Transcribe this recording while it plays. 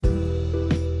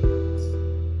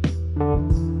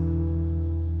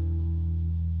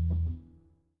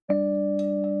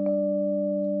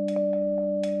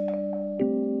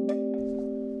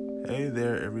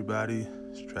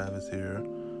Travis here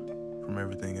from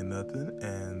Everything and Nothing,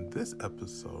 and this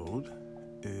episode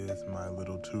is my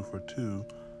little 2 for 2,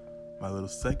 my little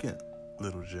second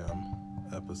little gem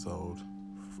episode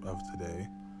of today.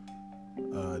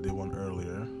 I did one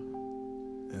earlier,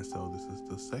 and so this is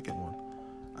the second one.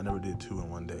 I never did 2 in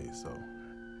one day, so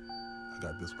I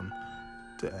got this one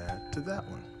to add to that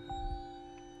one.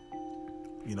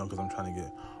 Because I'm trying to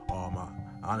get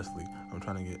I'm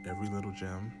trying to get every little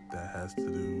gem that has to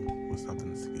do with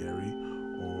something scary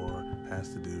or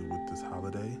has to do with this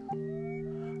holiday.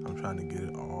 I'm trying to get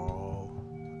it all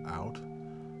out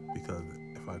because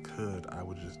if I could, I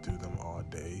would just do them all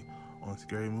day on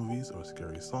scary movies or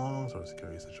scary songs or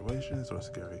scary situations or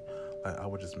I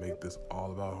would just make this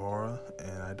all about horror,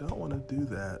 and I don't want to do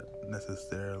that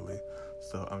necessarily.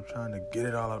 So I'm trying to get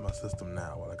it all out of my system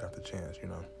now while I got the chance,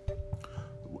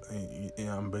 And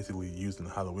I'm basically using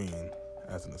Halloween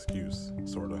as an excuse,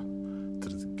 sort of, to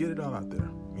just get it all out there,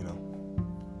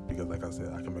 because like I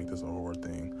said, I can make this a horror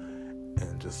thing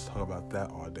and just talk about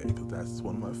that all day, because that's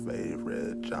one of my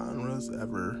favorite genres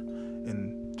ever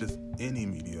in just any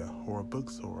media: horror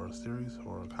books, horror series,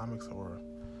 horror comics, horror,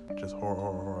 just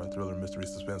horror, thriller, mystery,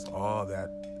 suspense. All that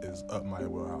is up my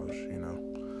wheelhouse,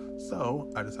 So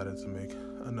I decided to make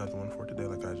another one for today,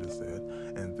 like I just said,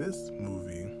 and this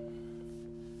movie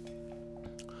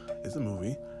is a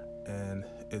movie, and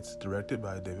it's directed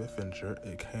by David Fincher.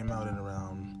 It came out in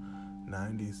around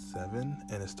 97,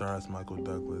 and it stars Michael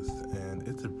Douglas, and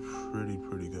it's a pretty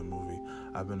good movie.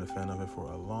 I've been a fan of it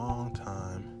for a long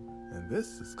time, and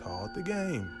this is called The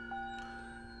Game.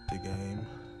 The Game,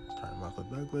 starring Michael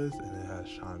Douglas, and it has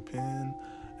Sean Penn,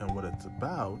 and what it's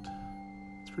about,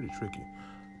 it's pretty tricky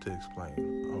to explain.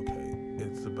 Okay,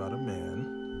 it's about a man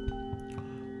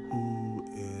who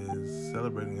is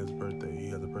celebrating his birthday. He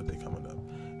has a birthday coming up,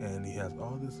 and he has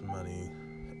all this money,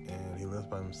 and he lives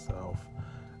by himself.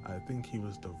 I think he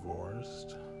was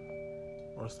divorced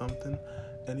or something,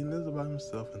 and he lives by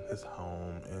himself in his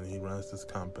home, and he runs this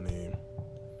company.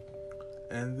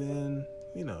 And then,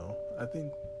 I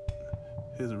think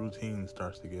his routine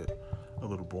starts to get a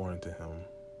little boring to him,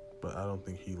 but I don't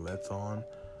think he lets on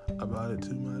about it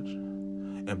too much.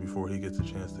 And before he gets a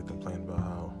chance to complain about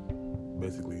how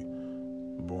basically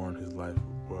boring his life,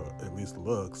 well, at least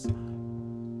looks,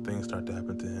 things start to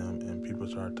happen to him, and people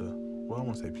start to, well, I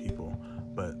won't say people,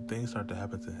 but things start to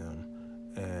happen to him,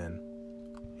 and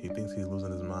he thinks he's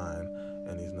losing his mind,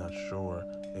 and he's not sure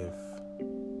if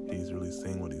he's really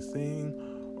seeing what he's seeing,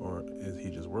 or is he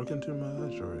just working too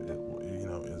much, or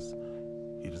is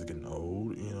he just getting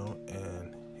old,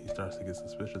 and he starts to get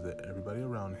suspicious of everybody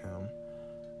around him,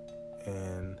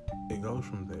 and it goes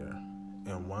from there.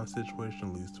 And one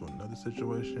situation leads to another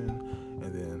situation,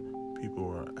 and then people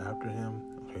are after him.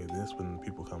 Okay, this when the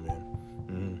people come in.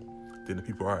 Then the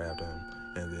people are after him,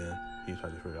 and then he's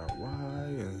trying to figure out why,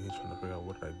 and he's trying to figure out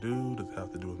what I do. Does it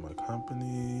have to do with my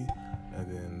company? And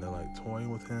then they're toying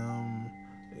with him.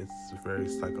 It's very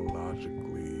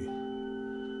psychologically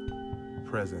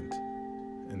present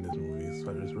in this movie.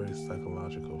 So it's very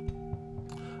psychological.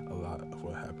 A lot of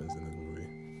what happens in this movie.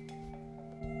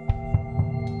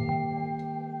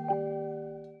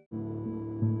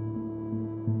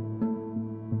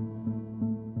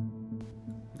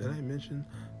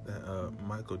 That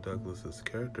Michael Douglas's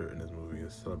character in this movie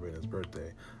is celebrating his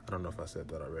birthday. I don't know if I said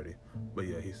that already, but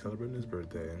yeah, he's celebrating his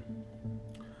birthday,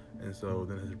 and so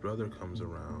then his brother comes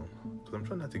around, because I'm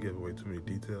trying not to give away too many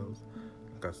details.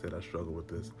 Like I said, I struggle with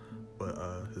this, but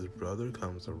his brother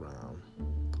comes around,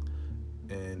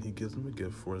 and he gives him a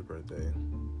gift for his birthday,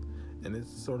 and it's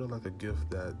sort of like a gift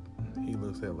that he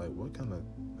looks at what kind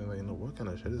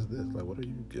of shit is this? What are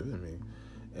you giving me?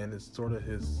 And it's sort of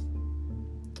his.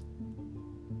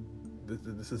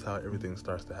 This is how everything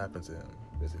starts to happen to him,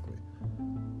 basically.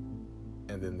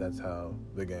 And then that's how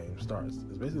the game starts.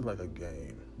 It's basically like a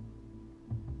game.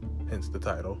 Hence the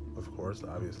title, of course,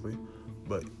 obviously.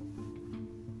 But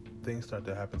things start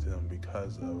to happen to him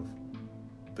because of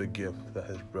the gift that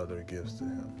his brother gives to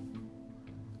him.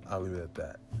 I'll leave it at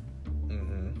that.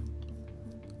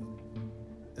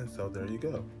 And so there you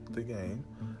go. The Game.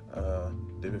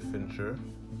 David Fincher.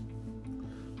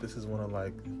 This is one of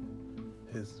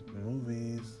his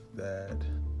movies that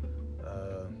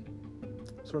I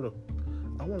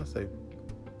want to say,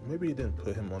 maybe it didn't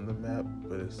put him on the map,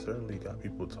 but it certainly got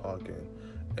people talking,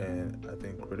 and I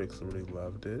think critics really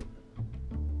loved it.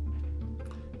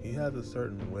 He has a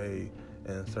certain way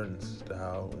and a certain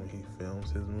style when he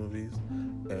films his movies,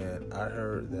 and I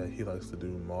heard that he likes to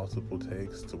do multiple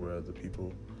takes to where the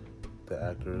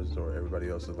actors or everybody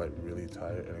else is really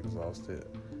tired and exhausted,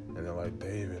 and they're like,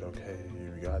 David, okay,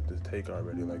 you got this take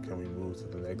already. Like, can we move to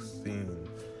the next scene?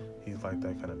 He's like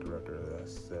that kind of director that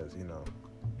says,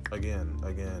 again,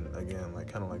 like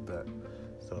kind of like that.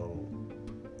 So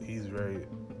he's very,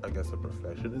 I guess, a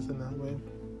perfectionist in that way.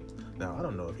 Now, I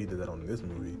don't know if he did that on this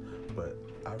movie, but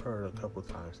I've heard a couple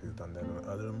times he's done that in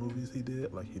other movies he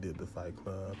did. Like, he did The Fight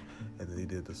Club, and then he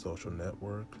did The Social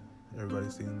Network.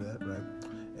 Everybody's seen that, right?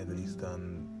 And then he's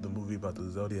done the movie about the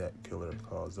Zodiac killer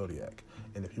called Zodiac.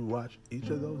 And if you watch each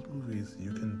of those movies,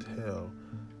 you can tell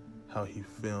how he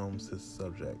films his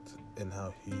subject and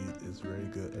how he is very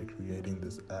good at creating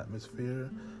this atmosphere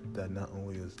that not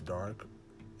only is dark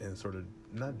and sort of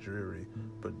not dreary,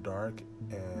 but dark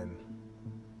and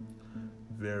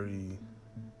very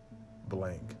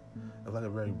blank. It's like a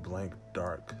very blank,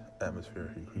 dark atmosphere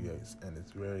he creates, and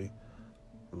it's very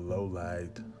low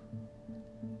light,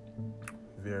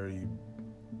 very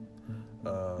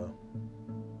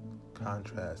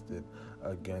contrasted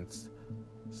against,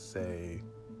 say,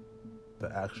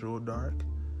 the actual dark.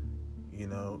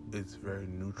 It's very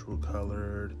neutral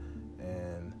colored,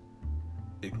 and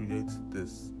it creates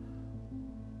this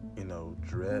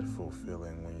dreadful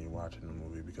feeling when you're watching the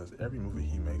movie, because every movie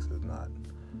he makes is not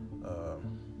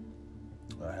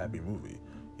a happy movie.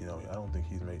 I don't think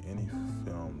he's made any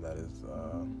film that is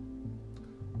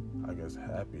I guess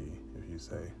happy, if you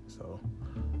say so,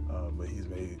 but he's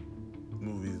made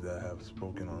movies that have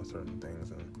spoken on certain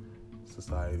things in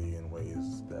society in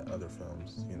ways that other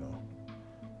films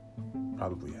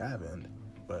probably haven't,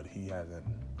 but he hasn't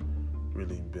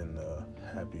really been a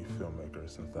happy filmmaker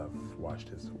since I've watched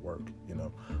his work,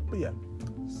 But yeah,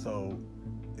 so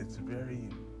it's very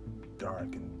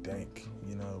dark and dank,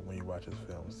 when you watch his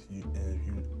films. And if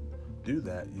you do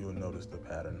that, you'll notice the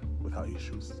pattern with how he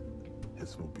shoots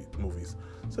his movies.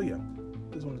 So yeah,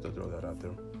 just wanted to throw that out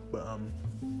there. But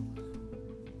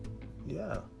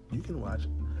yeah, you can watch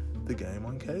The Game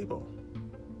on cable.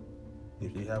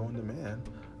 If you have on demand,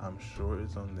 I'm sure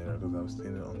it's on there, because I've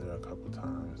seen it on there a couple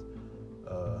times.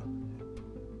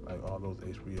 Like all those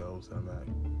HBO, Cinemax,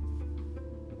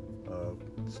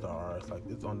 Stars, like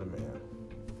it's on demand.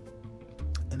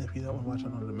 And if you don't want to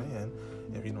watch it on demand,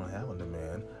 if you don't have on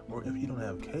demand, or if you don't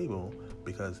have cable,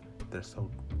 because they're so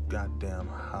goddamn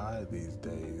high these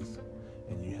days,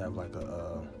 and you have like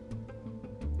a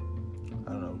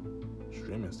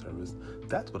streaming service,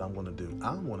 that's what I'm going to do.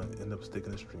 I'm going to end up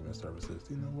sticking to streaming services.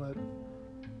 You know what?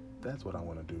 That's what I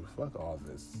want to do. Fuck all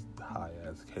this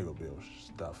high-ass cable bill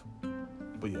stuff.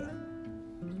 But yeah,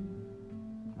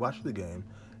 watch The Game,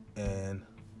 and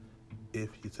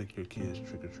if you took your kids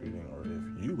trick-or-treating, or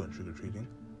if you went trick-or-treating,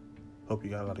 hope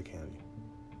you got a lot of candy.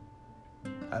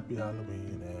 Happy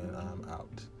Halloween, and I'm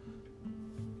out.